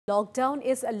Lockdown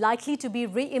is likely to be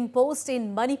reimposed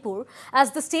in Manipur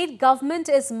as the state government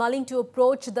is mulling to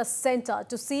approach the centre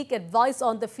to seek advice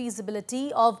on the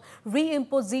feasibility of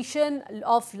reimposition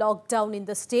of lockdown in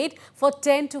the state for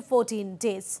 10 to 14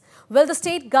 days. Well, the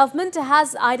state government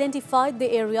has identified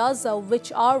the areas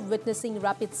which are witnessing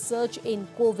rapid surge in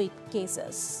COVID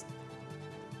cases.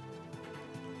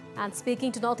 And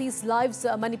speaking to Northeast Live's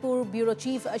Manipur Bureau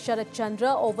Chief Sharat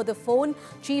Chandra over the phone,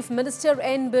 Chief Minister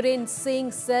N. Biren Singh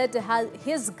said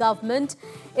his government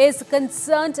is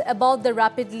concerned about the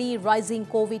rapidly rising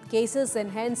COVID cases and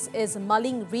hence is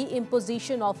mulling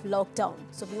reimposition of lockdown.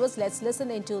 So viewers, let's listen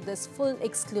into this full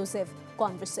exclusive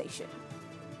conversation.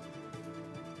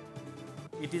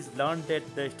 It is learned that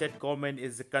the state government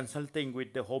is consulting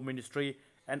with the Home Ministry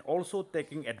and also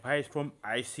taking advice from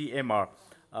ICMR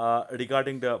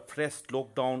regarding the fresh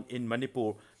lockdown in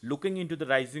Manipur, looking into the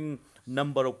rising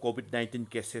number of COVID-19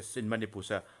 cases in Manipur,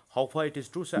 sir. How far it is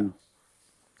true, sir?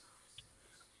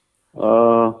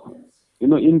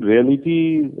 In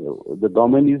reality, the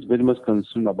government is very much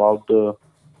concerned about the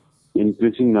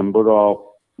increasing number of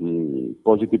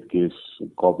positive cases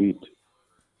of COVID.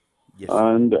 Yes.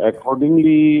 And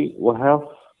accordingly, we have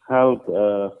held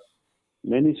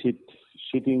many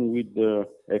sitting with the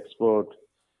expert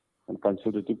and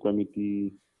consultative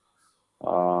committee,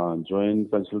 joint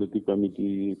consultative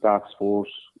committee, task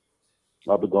force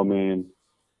of the government.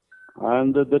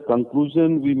 And the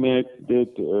conclusion we made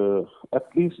that at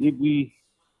least if we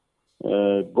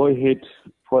go ahead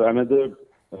for another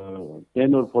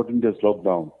 10 or 14 days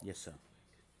lockdown, Yes, sir.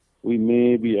 we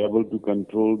may be able to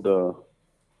control the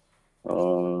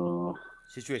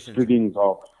Situation. spreading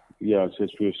of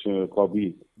situation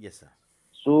COVID. Yes, sir.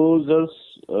 So just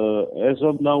as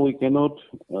of now, we cannot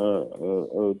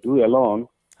do alone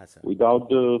Yes, sir. without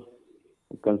the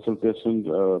consultation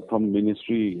from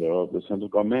Ministry of the central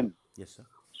government. Yes, sir.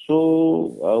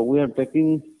 So we are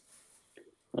taking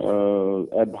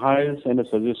advice and a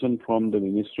suggestion from the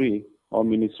Ministry, or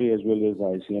Ministry as well as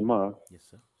ICMR, Yes,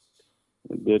 sir.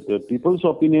 that the people's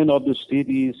opinion of the state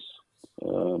is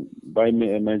by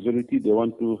majority they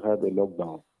want to have a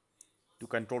lockdown. To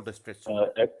control the spread.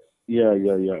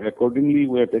 Accordingly,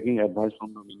 we are taking advice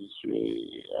from the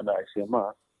Ministry and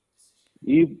ICMR.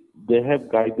 If they have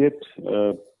guided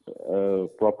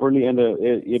properly and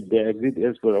if they agreed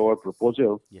as per our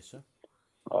proposal, Yes, sir.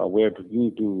 we are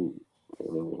going to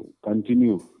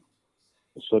continue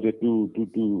so that to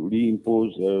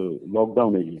reimpose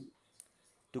lockdown again.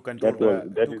 To control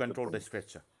That the spread,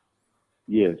 sir.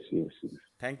 Yes.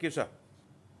 Thank you, sir.